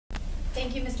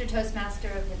Thank you, Mr. Toastmaster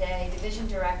of the Day, Division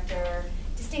Director,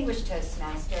 Distinguished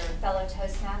Toastmaster, fellow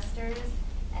Toastmasters,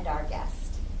 and our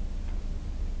guest,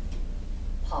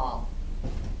 Paul.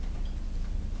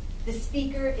 The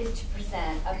speaker is to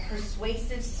present a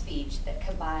persuasive speech that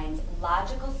combines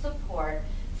logical support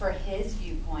for his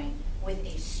viewpoint with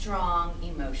a strong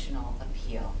emotional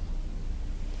appeal.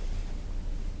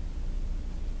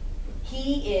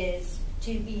 He is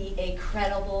to be a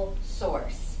credible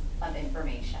source of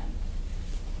information.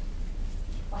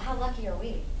 Well, how lucky are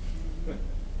we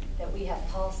that we have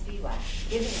Paul Speedway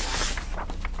giving us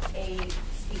a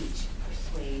speech,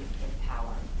 Persuade with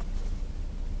Power.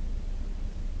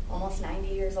 Almost 90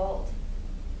 years old.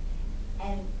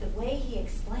 And the way he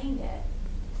explained it,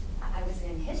 I was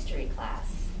in history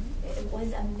class. It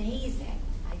was amazing.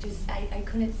 I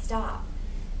couldn't stop.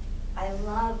 I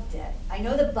loved it. I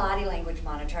know the body language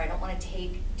monitor, I don't want to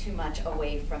take too much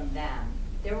away from them.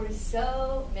 There were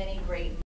so many great